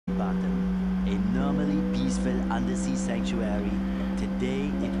normally peaceful undersea sanctuary, today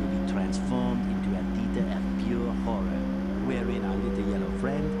it will be transformed into a theater of pure horror, wherein our little yellow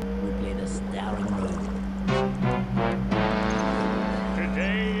friend will play the starring role.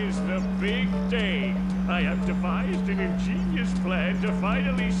 Today is the big day. I have devised an ingenious plan to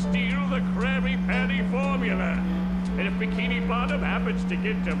finally steal the Krabby Patty formula. And if Bikini Bottom happens to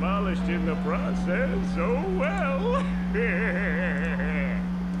get demolished in the process, oh well.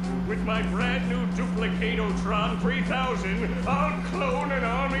 With my brand new Duplicatotron 3000, I'll clone an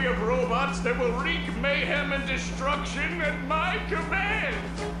army of robots that will wreak mayhem and destruction at my command.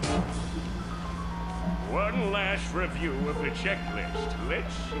 One last review of the checklist.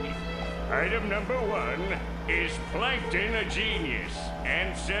 Let's see. Item number 1, is Plankton a genius?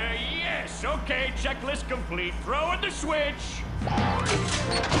 Answer yes. Okay, checklist complete. Throw in the switch.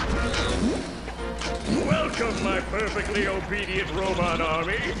 Welcome, my perfectly obedient robot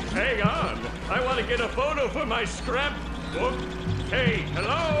army. Hang on. I want to get a photo for my scrapbook. Hey,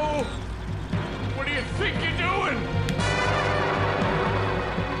 hello? What do you think you're doing?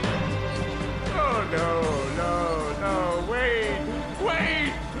 Oh, no,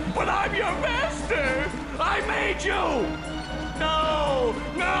 wait! But I'm your master! I made you! No!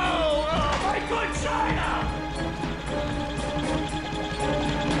 Oh, my good China!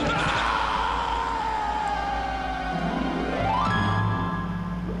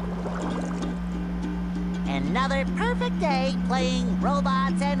 Another perfect day playing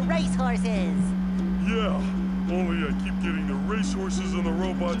robots and racehorses. Yeah, only I keep getting the racehorses and the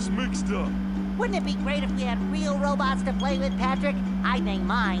robots mixed up. Wouldn't it be great if we had real robots to play with, Patrick? I'd name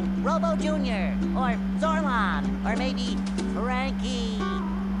mine Robo Jr. or Zorlon or maybe Frankie.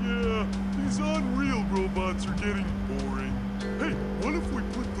 Yeah, these unreal robots are getting boring. Hey, what if we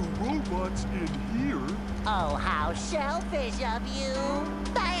put the robots in here? Oh, how shellfish of you.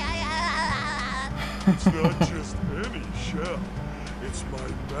 It's not just any shell. It's my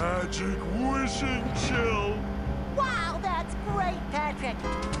magic wishing shell. Wow, that's great, Patrick.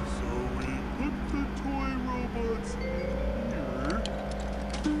 So we put the toy robots in here.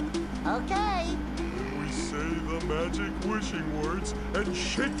 Okay. Then we say the magic wishing words and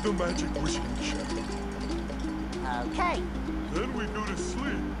shake the magic wishing shell. Okay. Then we go to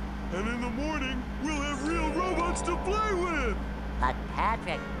sleep. And in the morning, we'll have real robots to play with. But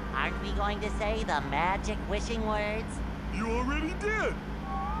Patrick, aren't we going to say the magic wishing words? You already did.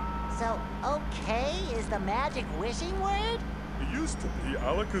 So, okay is the magic wishing word? It used to be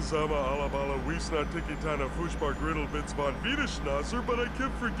Alakazama Alabala Wiesna Tikitana Fushbar Griddle Bits von Wiederschnauzer, but I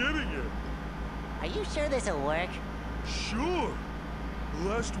kept forgetting it. Are you sure this'll work? Sure.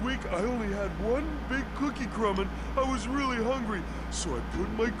 Last week, I only had one big cookie crumb and I was really hungry. So I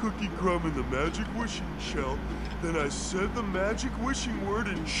put my cookie crumb in the magic wishing shell. Then I said the magic wishing word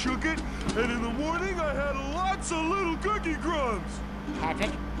and shook it. And in the morning, I had lots of little cookie crumbs.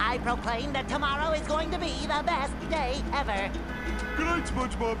 Patrick, I proclaim that tomorrow is going to be the best day ever. Good night,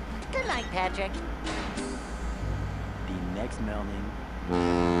 SpongeBob. Good night, Patrick. The next morning.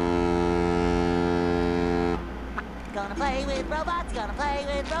 Gonna play with robots, gonna play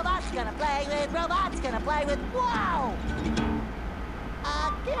with robots, gonna play with robots, gonna play with... Wow!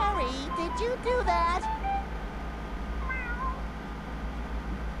 Gary, did you do that?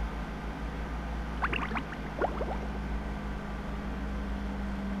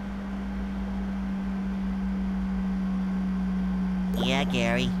 Yeah,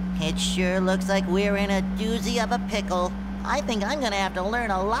 Gary, it sure looks like we're in a doozy of a pickle. I think I'm gonna have to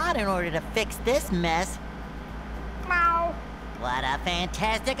learn a lot in order to fix this mess. Meow. What a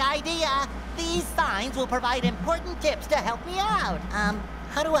fantastic idea! These signs will provide important tips to help me out.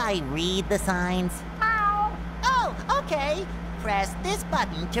 How do I read the signs? Meow. Oh, okay. Press this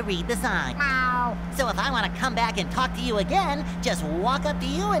button to read the sign. Meow. So if I want to come back and talk to you again, just walk up to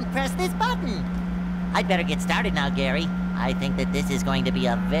you and press this button. I'd better get started now, Gary. I think that this is going to be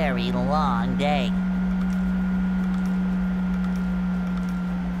a very long day.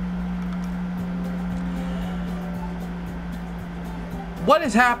 What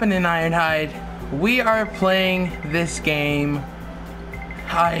is happening, Ironhide? We are playing this game.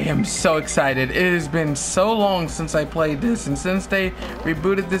 I am so excited. It has been so long since I played this, and since they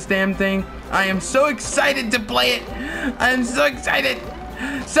rebooted this damn thing, I am so excited to play it. I'm so excited.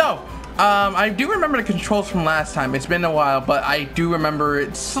 So, I do remember the controls from last time. It's been a while, but I do remember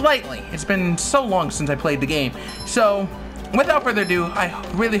it slightly. It's been so long since I played the game. So, without further ado, I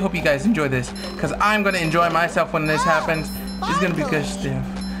really hope you guys enjoy this, because I'm going to enjoy myself when this happens. It's going to be good stuff.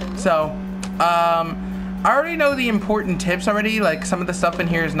 So, I already know the important tips already. Like, some of the stuff in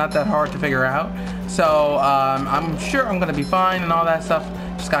here is not that hard to figure out. So, I'm sure I'm going to be fine and all that stuff.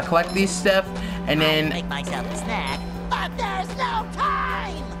 Just gotta collect these stuff, and then I'll make myself a snack, but there's no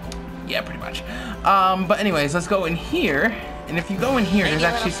time. yeah, pretty much. But anyways, let's go in here. And if you go in here, there's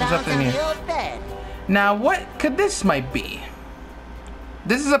actually some stuff in here. Now, what could this might be?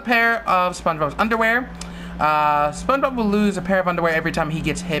 This is a pair of SpongeBob's underwear. SpongeBob will lose a pair of underwear every time he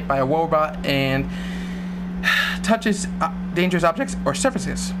gets hit by a robot and touches dangerous objects or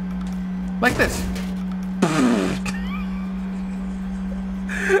surfaces. Like this.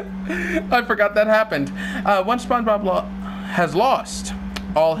 I forgot that happened. Once SpongeBob has lost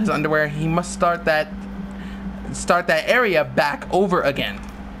all his underwear, he must start that area back over again.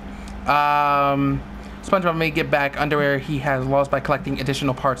 SpongeBob may get back underwear he has lost by collecting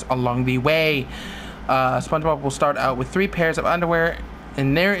additional parts along the way. SpongeBob will start out with 3 pairs of underwear,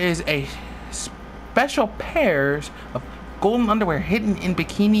 and there is a special pairs of golden underwear hidden in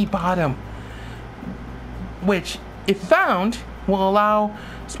Bikini Bottom, which, if found, will allow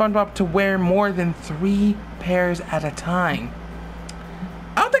SpongeBob to wear more than 3 pairs at a time.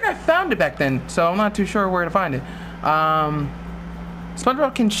 I don't think I found it back then, so I'm not too sure where to find it.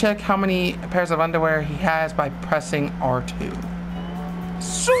 SpongeBob can check how many pairs of underwear he has by pressing R2.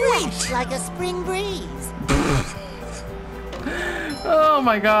 Sweet! Like a spring breeze. Oh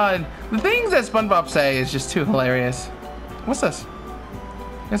my god. The things that SpongeBob say is just too hilarious. What's this?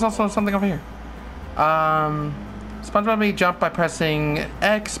 There's also something over here. SpongeBob may jump by pressing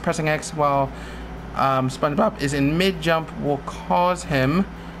X. Pressing X while SpongeBob is in mid-jump will cause him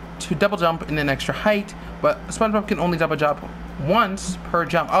to double jump in an extra height, but SpongeBob can only double jump once per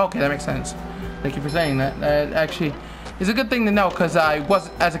jump. Oh, okay, that makes sense. Thank you for saying that. That actually is a good thing to know, because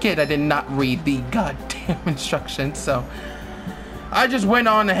as a kid, I did not read the goddamn instructions, so I just went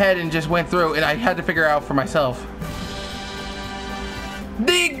on ahead and just went through, and I had to figure out for myself.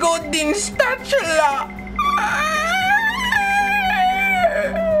 The golden spatula!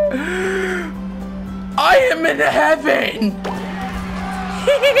 I am in heaven!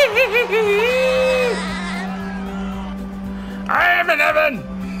 I am in heaven!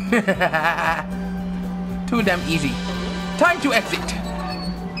 Too damn easy. Time to exit.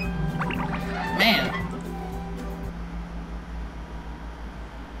 Man.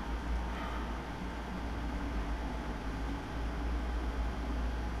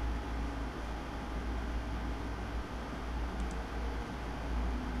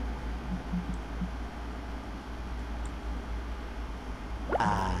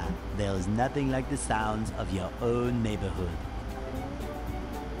 There's nothing like the sounds of your own neighborhood.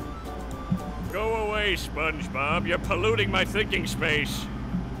 Go away, SpongeBob. You're polluting my thinking space.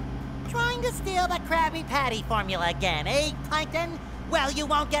 Trying to steal the Krabby Patty formula again, eh, Plankton? Well, you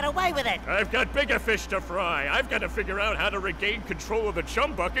won't get away with it. I've got bigger fish to fry. I've got to figure out how to regain control of the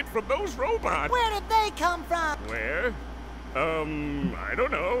chum bucket from those robots. Where did they come from? Where? I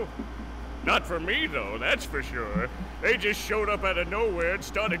don't know. Not for me, though, that's for sure. They just showed up out of nowhere and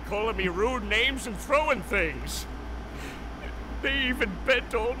started calling me rude names and throwing things. They even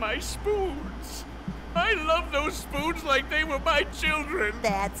bent all my spoons. I love those spoons like they were my children.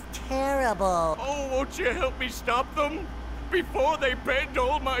 That's terrible. Oh, won't you help me stop them? Before they bend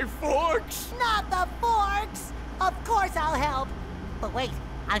all my forks? Not the forks! Of course I'll help. But wait,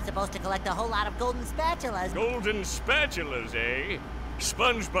 I'm supposed to collect a whole lot of golden spatulas. Golden spatulas, eh?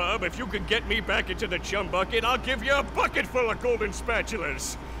 SpongeBob, if you could get me back into the chum bucket, I'll give you a bucket full of golden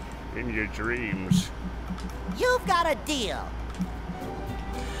spatulas. In your dreams. You've got a deal.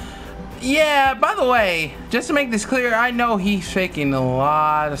 Yeah, by the way, just to make this clear, I know he's faking a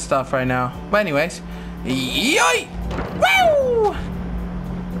lot of stuff right now. But anyways, yoy! Woo!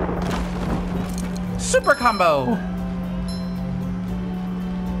 Super combo!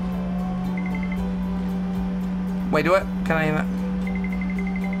 Wait, do it? Can I not?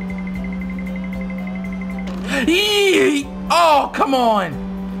 Eee! Oh, come on!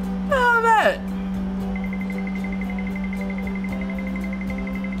 Oh, that.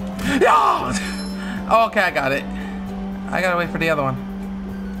 Oh! Okay, I got it. I gotta wait for the other one.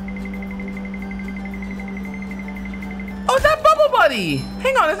 Oh, is that Bubble Buddy?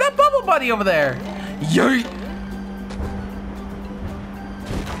 Hang on, is that Bubble Buddy over there? Yeet!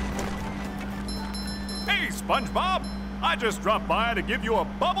 Hey, SpongeBob! I just dropped by to give you a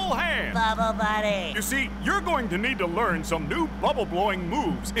bubble hand. Bubble Buddy. You see, you're going to need to learn some new bubble-blowing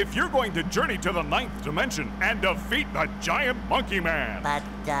moves if you're going to journey to the 9th dimension and defeat the giant monkey man. But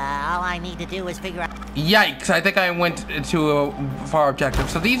all I need to do is figure out... Yikes, I think I went to a far objective.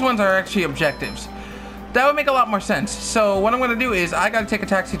 So these ones are actually objectives. That would make a lot more sense. So what I'm going to do is I got to take a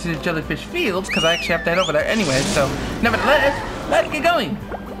taxi to the Jellyfish Fields because I actually have to head over there anyway. So nevertheless, let's get going.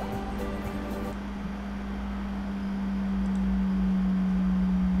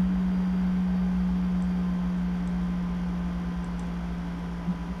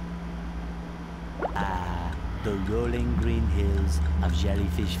 the rolling green hills of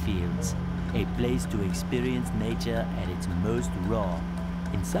Jellyfish Fields, a place to experience nature at its most raw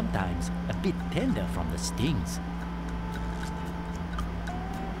and sometimes a bit tender from the stings.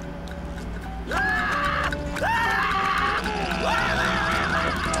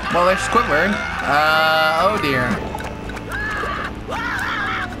 Well, there's Squidward. Oh dear.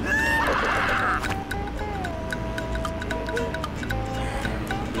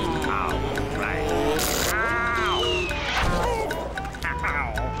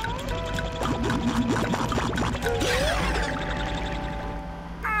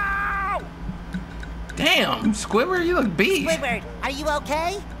 Damn, Squidward, you look beat. Squidward, are you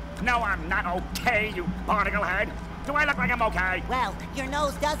okay? No, I'm not okay, you barnacle head. Do I look like I'm okay? Well, your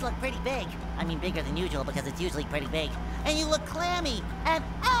nose does look pretty big. I mean, bigger than usual because it's usually pretty big. And you look clammy. And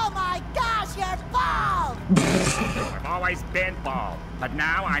oh my gosh, you're bald! I've always been bald, but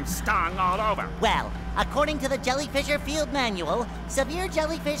now I'm stung all over. Well, according to the Jellyfisher Field Manual, severe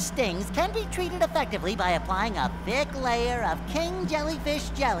jellyfish stings can be treated effectively by applying a thick layer of king jellyfish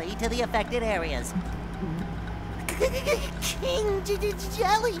jelly to the affected areas. King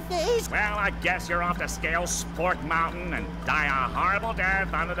jellyfish? Well, I guess you're off to scale Sport Mountain and die a horrible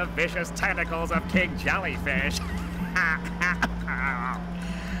death under the vicious tentacles of King Jellyfish.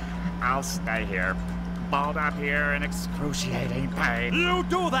 I'll stay here, balled up here in excruciating pain. You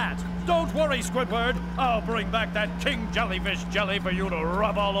do that! Don't worry, Squidward. I'll bring back that King Jellyfish jelly for you to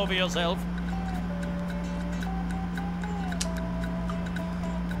rub all over yourself.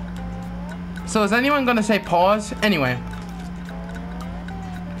 So is anyone gonna say pause? Anyway.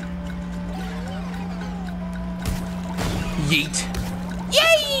 Yeet.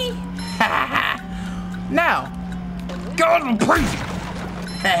 Yay! Now, go crazy.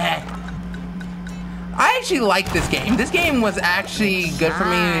 I actually like this game. This game was actually good for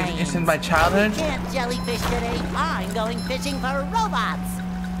me since my childhood. Can't jellyfish today. I'm going fishing for robots.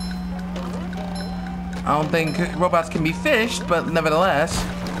 I don't think robots can be fished, but nevertheless.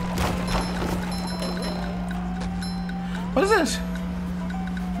 What is this?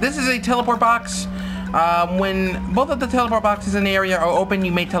 This is a teleport box. When both of the teleport boxes in the area are open,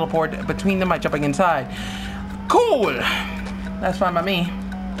 you may teleport between them by jumping inside. Cool! That's fine by me.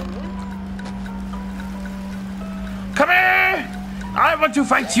 Come here! I want to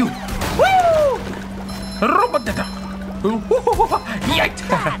fight you! Woo! Yikes!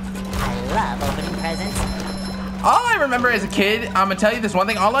 I love opening presents. All I remember as a kid, I'm gonna tell you this one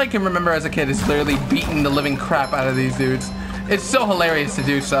thing, all I can remember as a kid is literally beating the living crap out of these dudes. It's so hilarious to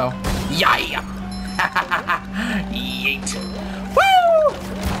do so. Yeah! Yeet. Woo!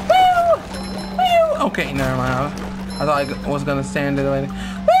 Woo! Woo! Okay, never mind. I thought I was gonna stand it away. Woo!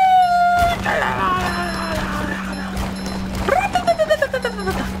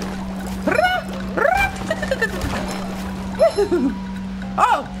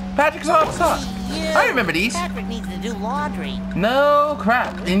 Oh! Patrick's all sauce. I remember these. Patrick needs to do laundry. No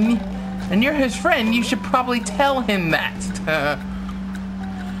crap. And you're his friend. You should probably tell him that.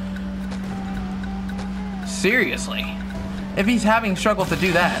 Seriously. If he's having struggle to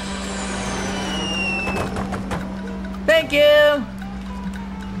do that. Thank you.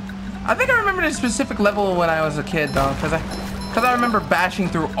 I think I remember this specific level when I was a kid though, because I remember bashing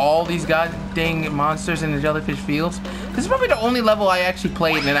through all these goddamn monsters in the jellyfish fields. This is probably the only level I actually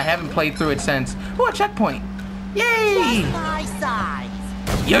played, and I haven't played through it since. Oh, a checkpoint! Yay! Just my size.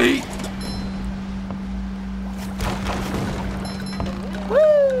 Yay!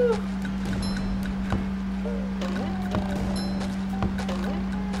 Woo!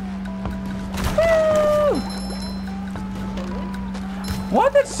 Woo!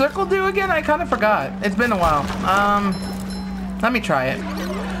 What did circle do again? I kind of forgot. It's been a while. Let me try it.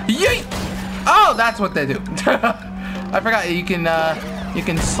 Yay! Oh, that's what they do. I forgot you can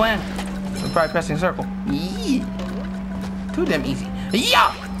slam by pressing circle. Yee. Too damn easy.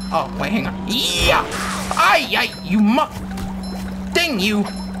 Yeah. Oh wait, hang on. Yeah. Ay, you muck. Dang you.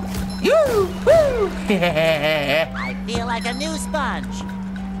 You. Woo. I feel like a new sponge.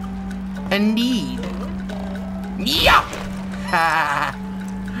 Indeed. Yeah.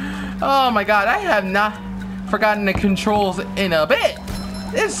 Oh my God, I have not forgotten the controls in a bit.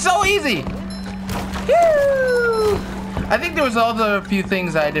 It's so easy. Woo! I think there was other few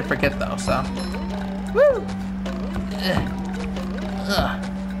things I did forget though, so. Woo!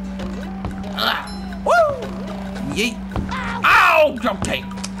 Woo! Yeet! Ow! Okay.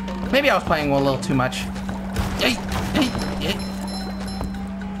 Maybe I was playing one a little too much. Yeet! Yeet! Yeet!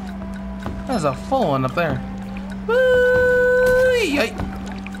 There's a full one up there. Woo! Yeet!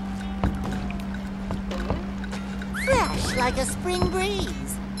 Fresh like a spring breeze.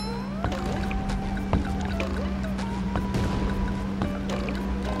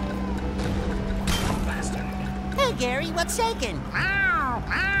 Gary? What's shaking?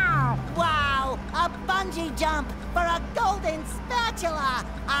 Wow, a bungee jump for a golden spatula.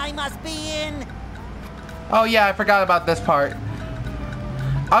 I must be in. Oh yeah, I forgot about this part.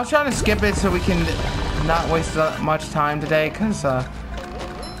 I was trying to skip it so we can not waste much time today, because the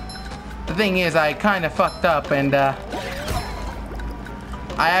thing is, I kind of fucked up and I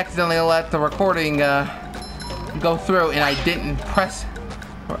accidentally let the recording go through, and I didn't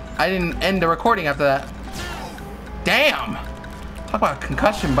end the recording after that. Damn! Talk about a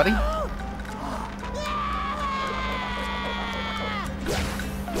concussion, buddy.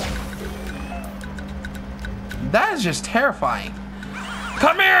 That is just terrifying.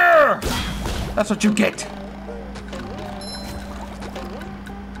 Come here! That's what you get.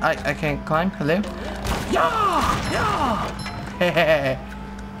 I can't climb. Hello? Yeah! Yeah!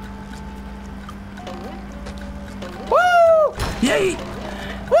 Woo! Yay!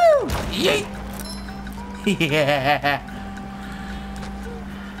 Woo! Yay! Yeah!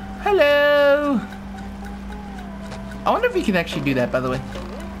 Hello! I wonder if you can actually do that, by the way.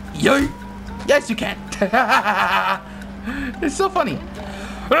 Yay! Yes, you can! It's so funny.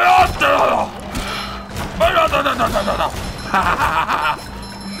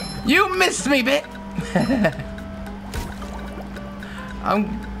 You missed me, bit.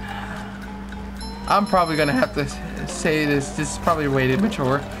 I'm probably gonna have to say this. This is probably way too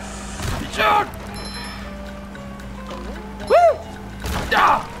mature. Woo!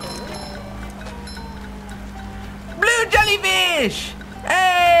 Ah! Blue jellyfish!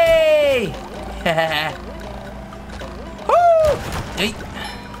 Hey! Woo! Hey!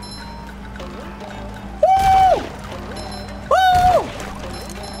 Woo! Woo!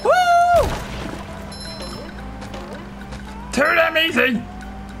 Woo! Too damn easy!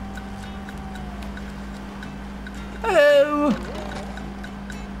 Hello!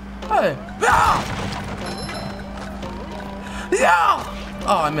 Hey! Ah! Yeah!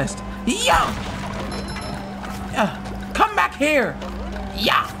 Oh, I missed. Yeah! Come back here!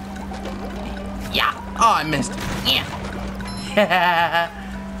 Yeah! Yeah! Oh, I missed. Yeah!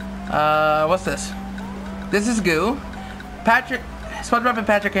 What's this? This is goo. SpongeBob and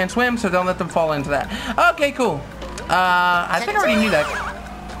Patrick can't swim, so don't let them fall into that. Okay, cool. I think I already knew that.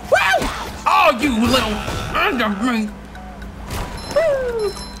 Wow! Oh, you little undermate!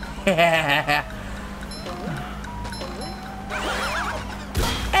 Woo!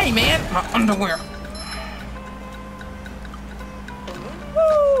 Hey, man, my underwear.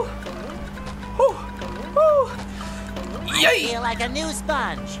 Woo! Woo! Woo! I feel like a new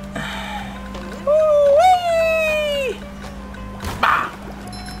sponge. Woo-wee! Bah!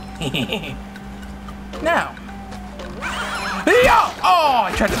 Now. Yeah! Oh,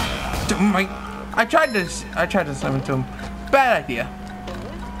 I tried to swim into him. Bad idea.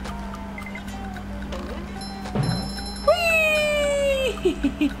 Whee!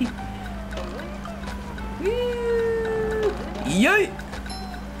 Yay!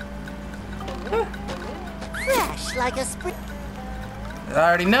 Fresh like a spring. I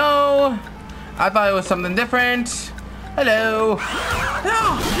already know. I thought it was something different. Hello.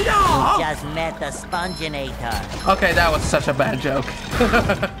 No, no. Just met the Sponginator. Okay, that was such a bad joke.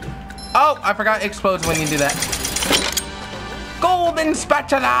 Oh, I forgot it explodes when you do that. Golden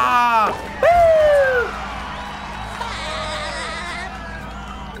spatula! Woo!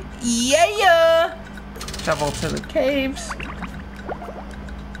 Yeah! Travel to the caves.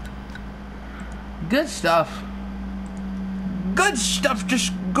 Good stuff. Good stuff,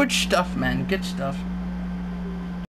 just good stuff, man. Good stuff.